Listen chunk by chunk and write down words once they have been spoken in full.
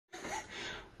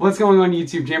What's going on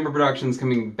YouTube? Chamber Productions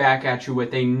coming back at you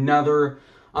with another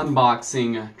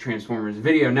unboxing Transformers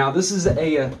video. Now this is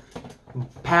a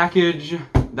package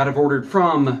that I've ordered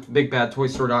from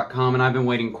BigBadToyStore.com, and I've been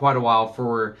waiting quite a while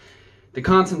for the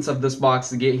contents of this box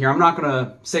to get here. I'm not going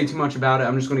to say too much about it.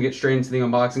 I'm just going to get straight into the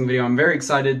unboxing video. I'm very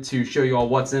excited to show you all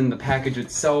what's in the package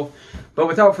itself. But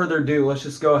without further ado, let's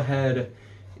just go ahead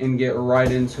and get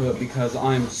right into it because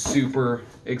I'm super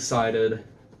excited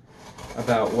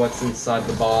about what's inside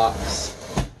the box.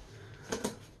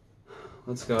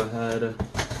 Let's go ahead,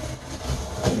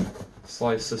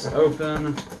 slice this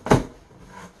open.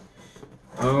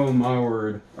 Oh my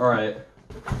word. Alright.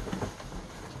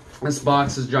 This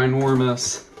box is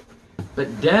ginormous,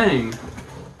 but dang,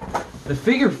 the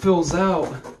figure fills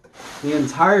out the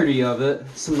entirety of it.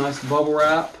 Some nice bubble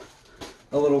wrap,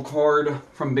 a little card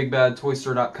from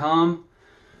BigBadToyStore.com.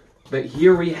 But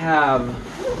here we have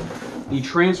the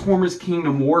Transformers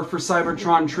Kingdom War for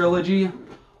Cybertron Trilogy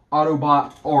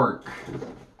Autobot Arc.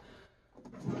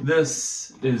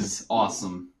 This is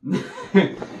awesome.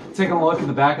 Taking a look at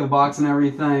the back of the box and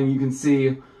everything, you can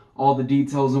see all the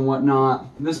details and whatnot.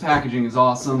 This packaging is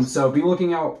awesome, so look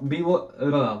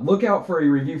out for a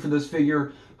review for this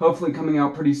figure, hopefully coming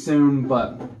out pretty soon.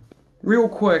 But real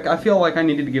quick, I feel like I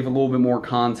needed to give a little bit more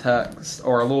context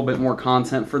or a little bit more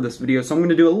content for this video, so I'm going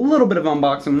to do a little bit of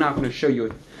unboxing. I'm not going to show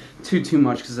you too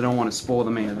much because I don't want to spoil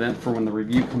the main event for when the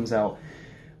review comes out.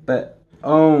 But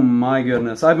oh my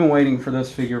goodness, I've been waiting for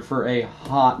this figure for a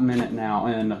hot minute now,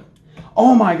 and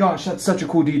oh my gosh, that's such a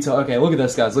cool detail. Okay, look at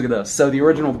this, guys, look at this. So the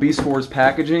original Beast Wars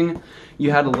packaging, you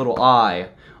had a little eye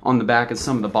on the back of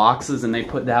some of the boxes, and they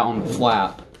put that on the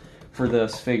flap for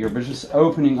this figure. But just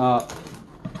opening up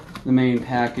the main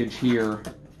package here,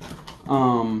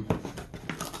 alright,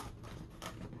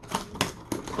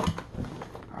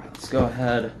 let's go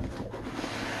ahead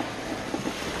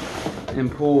and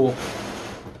pull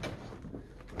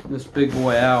this big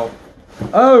boy out.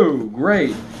 Oh,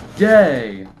 great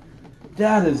day!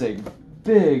 That is a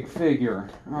big figure.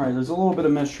 Alright, there's a little bit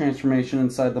of mesh transformation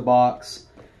inside the box.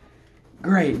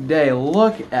 Great day.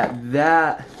 Look at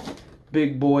that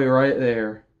big boy right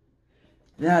there.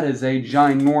 That is a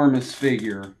ginormous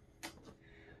figure.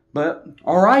 But,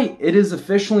 alright, it is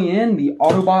officially in the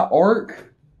Autobot Arc.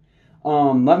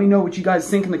 Let me know what you guys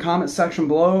think in the comment section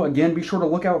below. Again, be sure to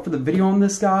look out for the video on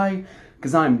this guy,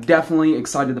 because I'm definitely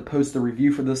excited to post the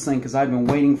review for this thing, because I've been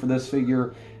waiting for this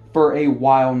figure for a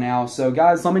while now. So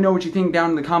guys, let me know what you think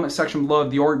down in the comment section below of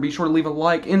the Arc. Be sure to leave a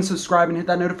like and subscribe and hit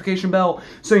that notification bell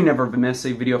so you never miss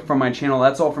a video from my channel.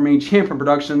 That's all for me, Champion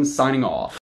Productions, signing off.